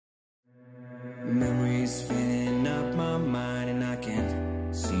Memories filling up my mind and I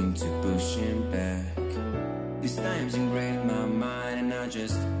can't seem to push him back. These times ingrained my mind and I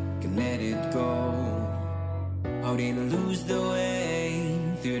just can't let it go. How did I lose the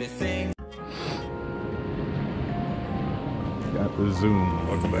way through the things? Got the zoom.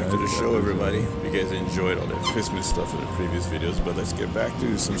 Welcome back to the show, everybody. Hope you guys enjoyed all that Christmas stuff in the previous videos, but let's get back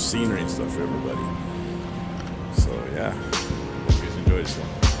to some scenery and stuff for everybody. So yeah, hope you guys enjoy this one.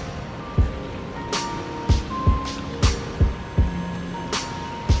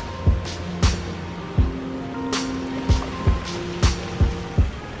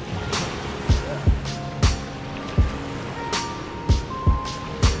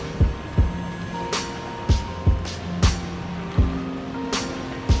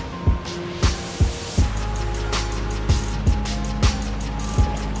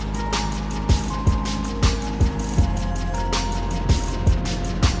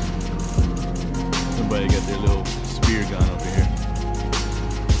 Somebody got their little spear gun over here.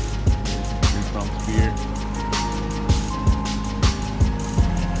 3-pronged spear.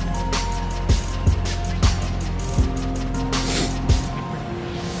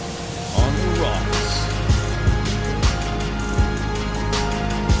 On the rocks.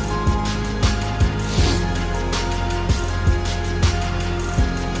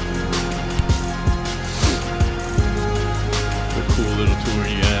 It's a cool little tour,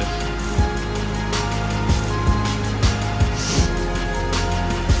 you guys.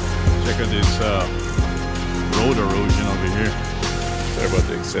 Check out this road erosion over here. Sorry about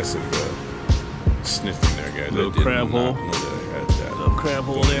the excessive sniffing there, guys. Little crab hole. I did not know that I had that. Little crab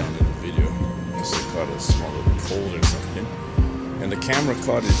hole there. In the video. I guess I caught a small little fold or something. And the camera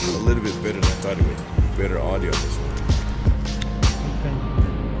caught it a little bit better than I thought it would. Better audio on this one. Okay.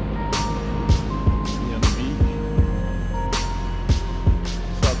 See on the beach.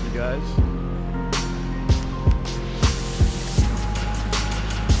 What's up, you guys?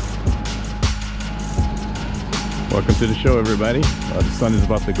 Welcome to the show, everybody. The sun is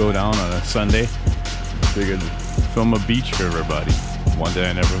about to go down on a Sunday. Figured film a beach for everybody. One day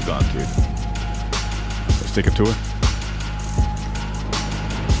I never have gone to. Let's take a tour.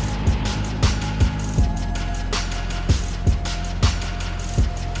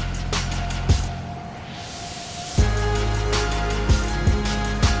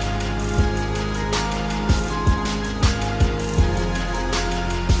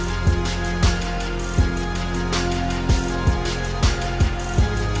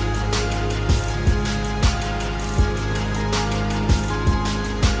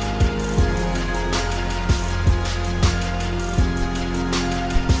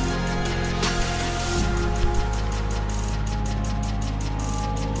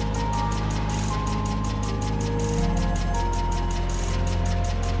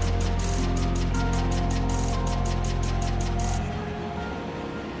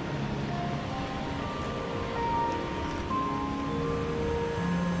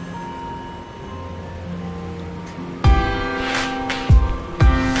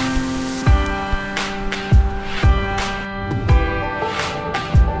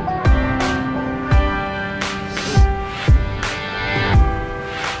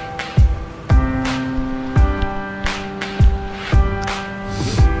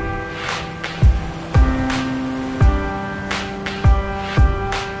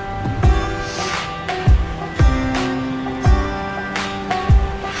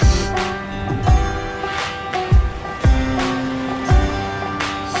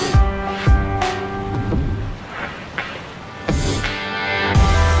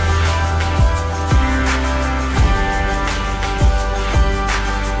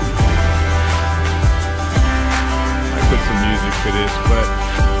 For this, but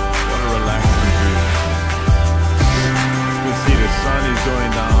want to relax and breathe. You can see the sun is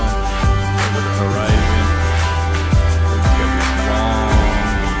going down over the horizon. It's got this long,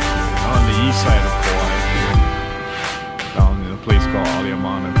 on the east side of Hawaii, down in a place called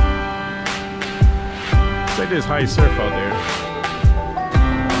Aliamana. It's like there's high surf out there.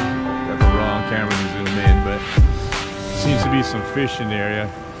 Got the wrong camera to zoom in, but seems to be some fish in the area.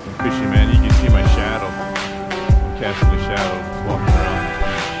 Some fishing, man. You can see my shadow. Casting the shadow, walking around the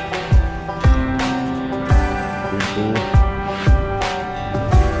beach. Pretty cool.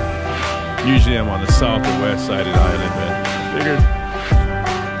 Usually I'm on the south or west side of the island, but I figured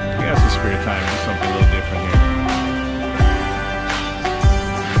I got some spare time to do something a little different here.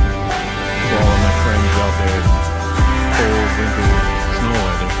 For all of my friends out there, cold winter snow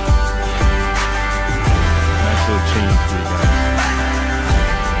weather. Nice little change for you guys.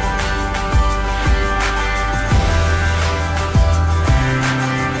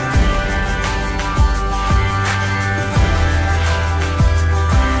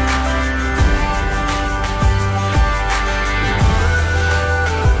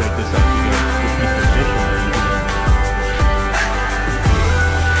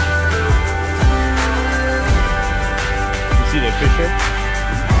 fish head?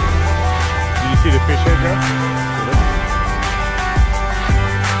 Did you see the fish head, bro?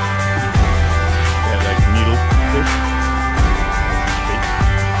 Yeah, like needle fish.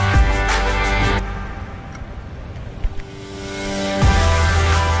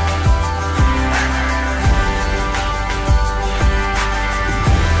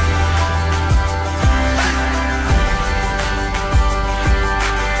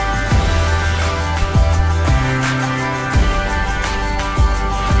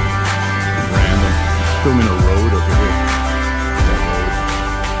 Filming a road over here.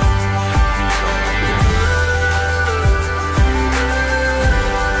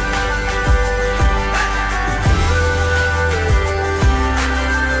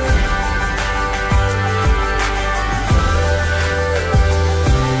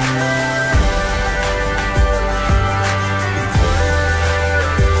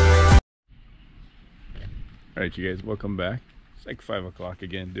 Alright, you guys, welcome back. It's like 5 o'clock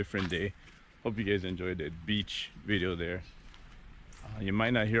again, different day. Hope you guys enjoyed that beach video there. You might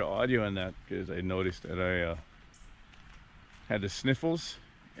not hear audio on that because I noticed that I had the sniffles,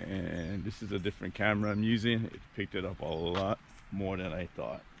 and this is a different camera I'm using. It picked it up a lot more than I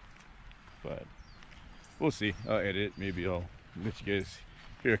thought, but we'll see. I'll edit it. Maybe I'll let you guys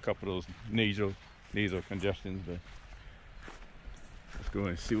hear a couple of those nasal congestions, but let's go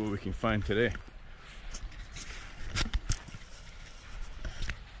and see what we can find today.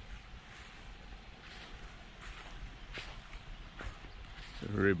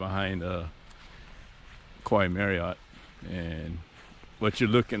 We're right behind Kauai Marriott, and what you're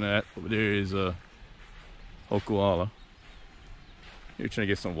looking at over there is Hokuala. You're trying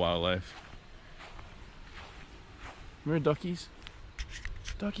to get some wildlife. Remember duckies?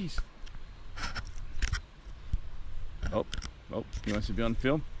 Duckies! Oh, he wants to be on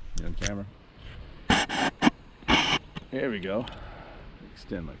film? Be on camera. There we go.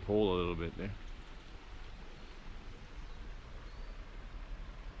 Extend my pole a little bit there.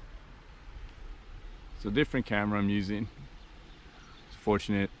 It's a different camera I'm using. It's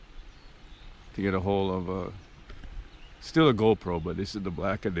fortunate to get a hold of still a GoPro, but this is the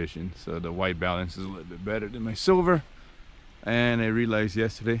black edition, so the white balance is a little bit better than my silver. And I realized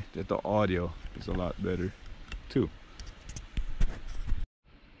yesterday that the audio is a lot better too.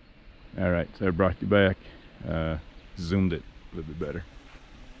 Alright, so I brought you back, zoomed it a little bit better.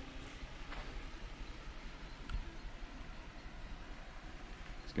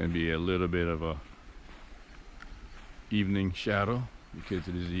 It's gonna be a little bit of a evening shadow because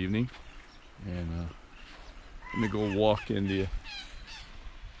it is evening, and I'm gonna go walk in the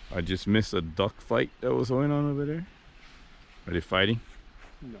I just missed a duck fight that was going on over there. Are they fighting?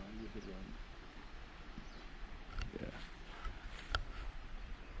 No, you could run. Yeah.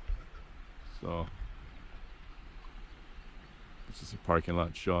 So this is a parking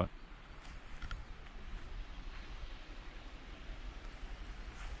lot shot.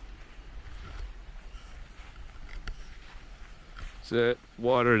 That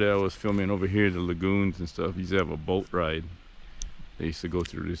water that I was filming over here, the lagoons and stuff, used to have a boat ride. They used to go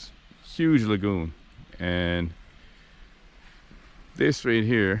through this huge lagoon, and this right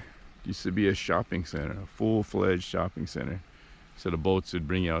here used to be a shopping center, a full-fledged shopping center. So the boats would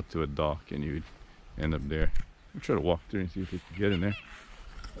bring you out to a dock and you'd end up there. I'll try to walk through and see if we can get in there.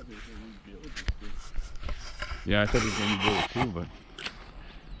 Yeah, I thought it was going to be built too, but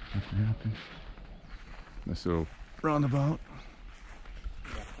nothing happened. Nice little roundabout.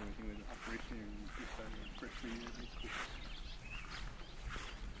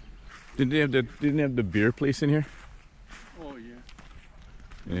 Didn't they have the beer place in here? Oh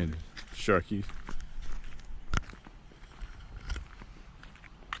yeah. And Sharkies.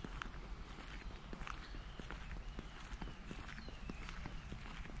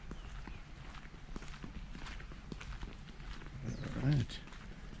 All right.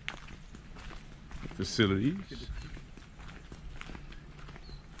 Facilities.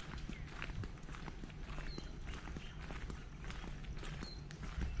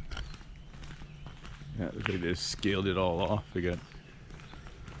 Yeah, they just scaled it all off. They got,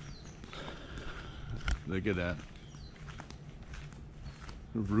 look at that.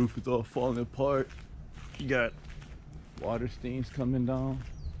 The roof is all falling apart. You got water stains coming down.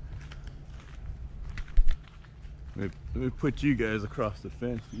 Let me put you guys across the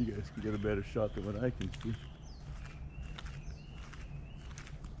fence so you guys can get a better shot than what I can see.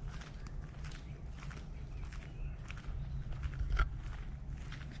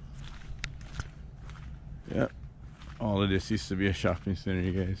 Yep, all of this used to be a shopping center,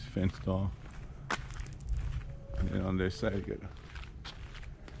 you guys, fenced off. And then on this side, you got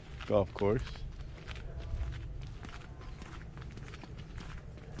a golf course.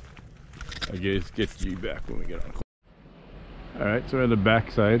 I guess get you back when we get on. All right, so we're at the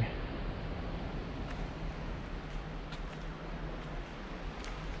back side.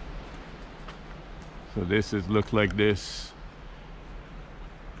 So this is looked like this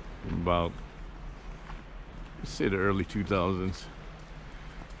about, let's say, the early 2000s.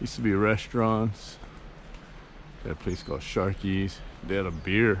 Used to be restaurants. They had a place called Sharky's. They had a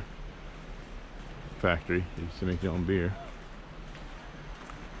beer factory. They used to make their own beer.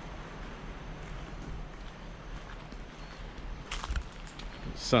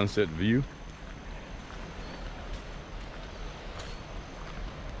 Sunset view.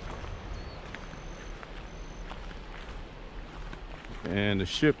 And the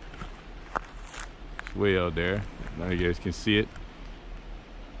ship is way out there. Now you guys can see it.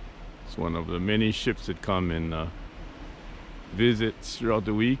 It's one of the many ships that come and visits throughout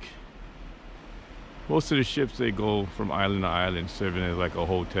the week. Most of the ships, they go from island to island, serving as like a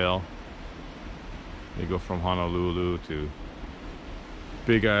hotel. They go from Honolulu to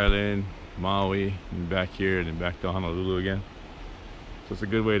Big Island, Maui, and back here, and then back to Honolulu again. So it's a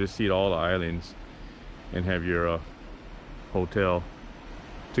good way to see all the islands and have your hotel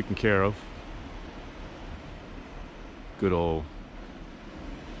taken care of. Good old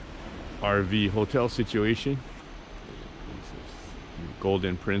RV hotel situation.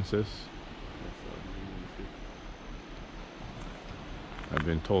 Golden Princess. I've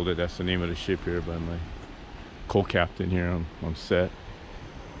been told that that's the name of the ship here by my co-captain here on set.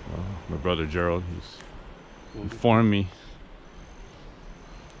 My brother Gerald, he's informed me.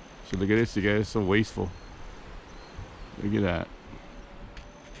 So look at this, you guys, it's so wasteful. Look at that.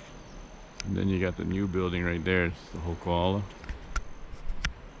 And then you got the new building right there, it's the Hokuala.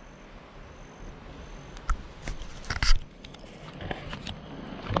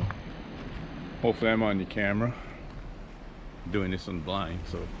 Hopefully I'm on the camera. I'm doing this on blind,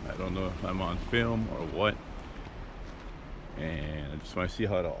 so I don't know if I'm on film or what. And I just want to see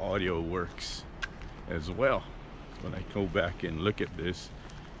how the audio works as well. When I go back and look at this,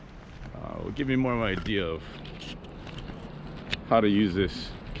 it will give me more of an idea of how to use this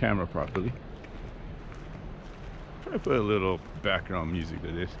camera properly. Try to put a little background music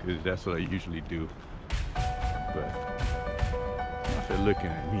to this because that's what I usually do. But if they're looking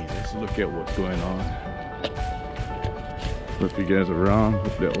at me, let's look at what's going on. Hope you guys are around.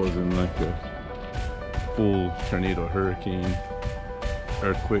 Hope that wasn't like a full tornado, hurricane,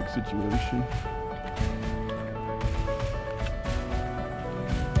 earthquake situation.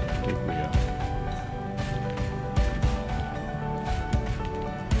 I think we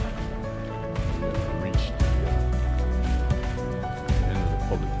reached the end of the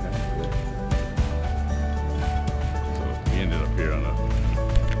public path. So we ended up here on a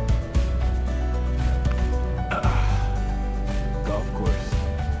golf course.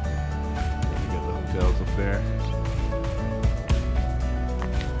 We got the hotels up there.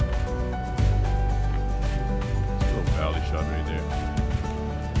 Little valley shot right there.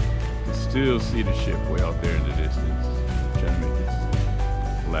 You can still see the ship way out there in the distance, trying to make its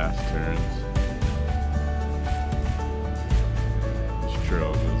last turns. This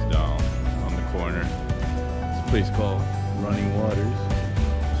trail goes down on the corner. It's a place called Running Waters.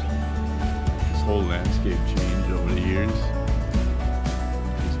 This whole landscape changed over the years.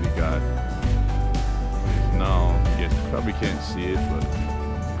 Because we got what is now, you guys probably can't see it, but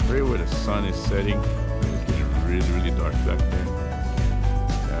right where the sun is setting, it's getting really, really dark back there.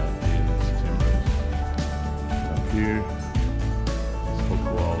 That is Timbers. Up here is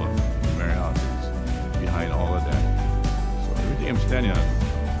Hokuala. Marriott is behind all of that. So everything I'm standing on,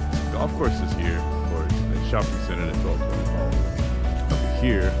 the golf course is here, of course, the shopping center that's all up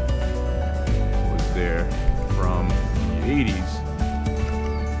here was there from the 80s,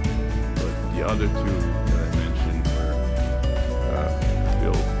 but the other two that I mentioned were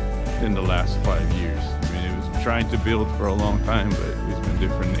built in the last 5 years. I mean, it was trying to build for a long time, but it's been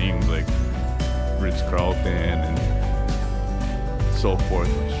different names like Ritz-Carlton and so forth.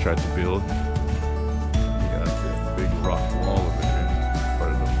 Just tried to build. You got the big rock wall over there,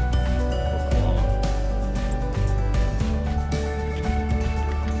 part of the wall.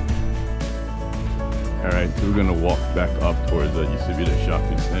 Alright, so we're gonna walk back up towards what used to be the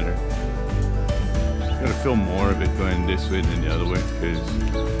shopping center. Gonna film more of it going this way than the other way, because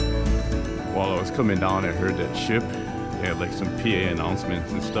while I was coming down, I heard that ship. They had like some PA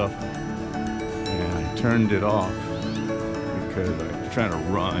announcements and stuff, and I turned it off because I was trying to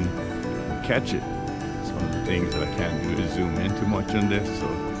run and catch it. It's one of the things that I can't do is zoom in too much on this, so I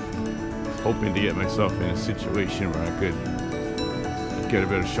was hoping to get myself in a situation where I could get a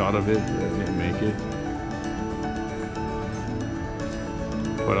better shot of it, but I didn't make it.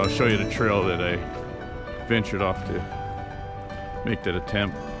 But I'll show you the trail that I ventured off to make that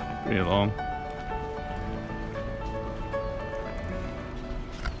attempt. Pretty long.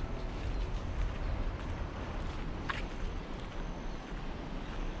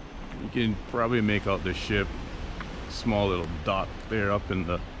 You can probably make out the ship. Small little dot there up in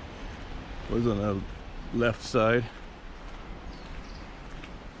the, was on the left side.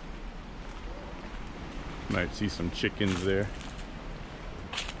 Might see some chickens there.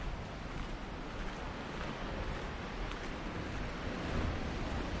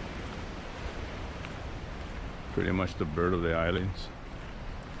 Pretty much the bird of the islands.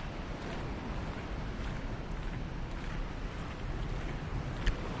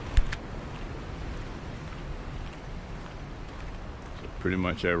 So pretty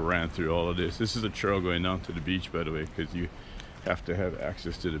much I ran through all of this. This is a trail going down to the beach, by the way, because you have to have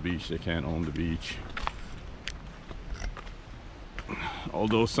access to the beach. They can't own the beach.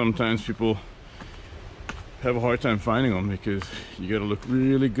 Although sometimes people have a hard time finding them because you gotta look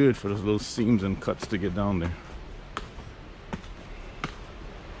really good for those little seams and cuts to get down there.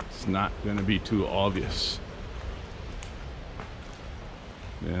 It's not gonna be too obvious.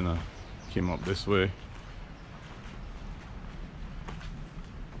 Then I came up this way.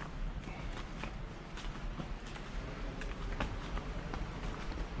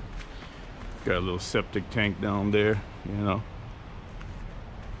 Got a little septic tank down there, you know.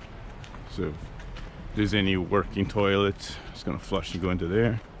 So if there's any working toilets, it's gonna flush and go into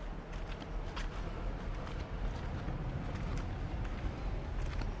there.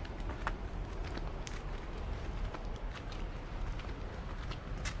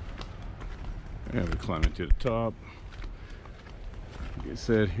 And we're climbing to the top. Like I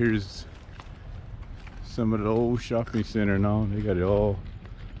said, here's some of the old shopping center now. They got it all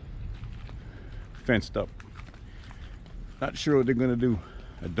fenced up. Not sure what they're gonna do.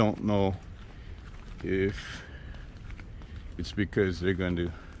 I don't know if it's because they're going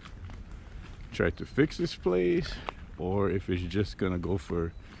to try to fix this place or if it's just gonna go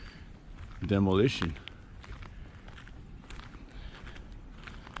for demolition.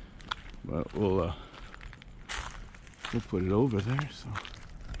 But we'll put it over there so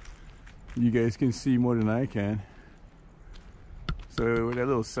you guys can see more than I can. So where that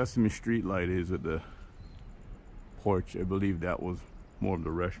little Sesame Street light is at the porch, I believe that was more of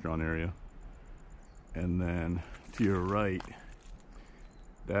the restaurant area. And then to your right,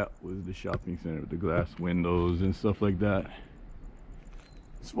 that was the shopping center with the glass windows and stuff like that.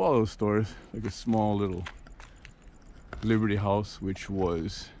 Small little stores, like a small little Liberty House, which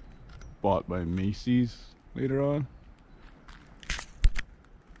was bought by Macy's later on.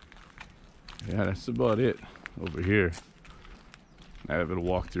 Yeah, that's about it over here. I haven't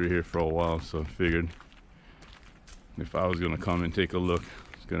walked through here for a while, so I figured if I was gonna come and take a look,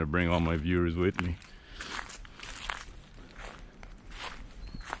 I was gonna bring all my viewers with me.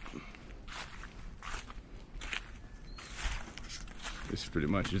 This pretty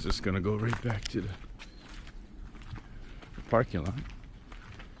much is just gonna go right back to the parking lot.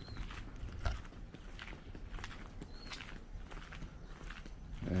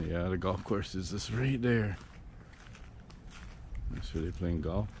 And yeah, the golf course is just right there. That's where they're playing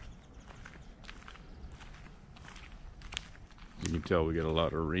golf. You can tell we get a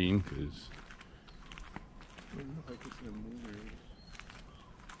lot of rain because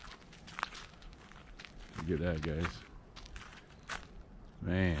look at that, guys.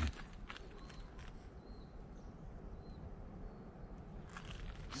 Man.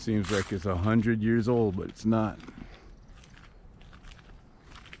 Seems like it's 100 years old, but it's not.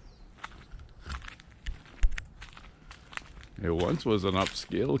 It once was an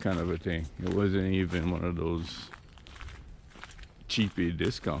upscale kind of a thing. It wasn't even one of those cheapy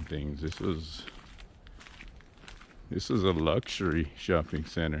discount things. This was a luxury shopping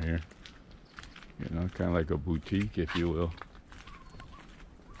center here. You know, kind of like a boutique, if you will.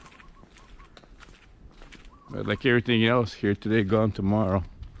 But like everything else, here today, gone tomorrow.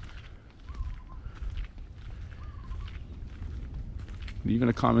 Leave in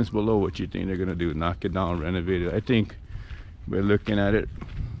the comments below what you think they're gonna do. Knock it down, renovate it. I think we're looking at it,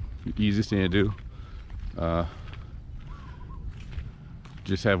 the easiest thing to do.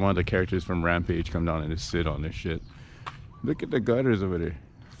 Just have one of the characters from Rampage come down and just sit on this shit. Look at the gutters over there.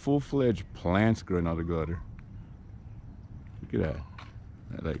 Full-fledged plants growing out of the gutter. Look at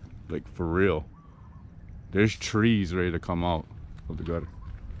that. Like for real. There's trees ready to come out of the gutter.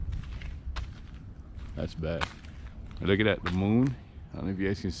 That's bad. And look at that, the moon. I don't know if you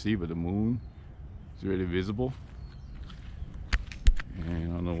guys can see, but the moon is really visible. And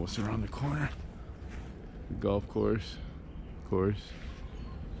I don't know what's around the corner. The golf course, of course.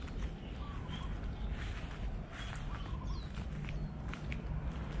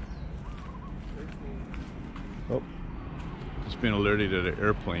 just been alerted that an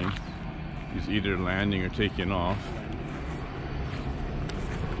airplane is either landing or taking off.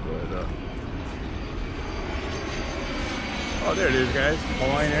 But oh, there it is, guys.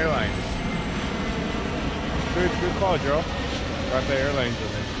 Hawaiian Airlines. Good call, Joe. Got the airlines in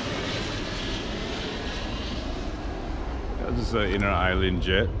there. That was an inter-island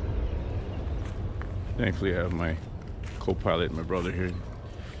jet. Thankfully, I have my co-pilot, my brother here,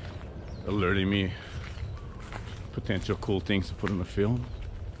 alerting me potential cool things to put in the film.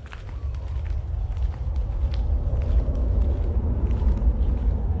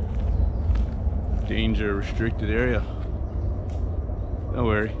 Danger restricted area. Don't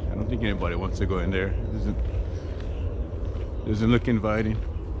worry, I don't think anybody wants to go in there. Doesn't look inviting.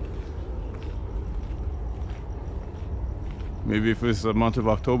 Maybe if it's the month of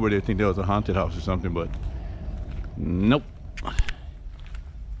October, they think there was a haunted house or something, but nope.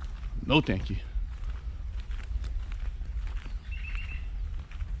 No, thank you.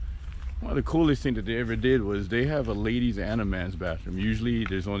 One of the coolest things that they ever did was they have a ladies and a man's bathroom. Usually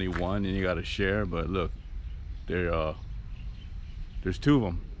there's only one and you gotta share, but look, there's two of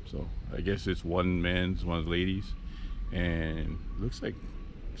them. So I guess it's one men's, one ladies, and looks like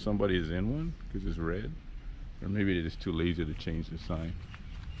somebody is in one because it's red, or maybe they're just too lazy to change the sign.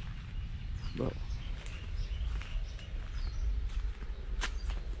 But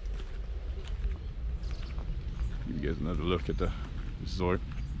give you guys another look at the resort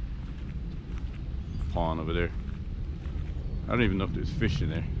pond over there. I don't even know if there's fish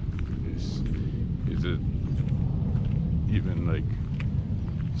in there. Is it even like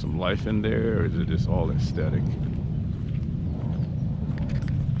some life in there, or is it just all aesthetic?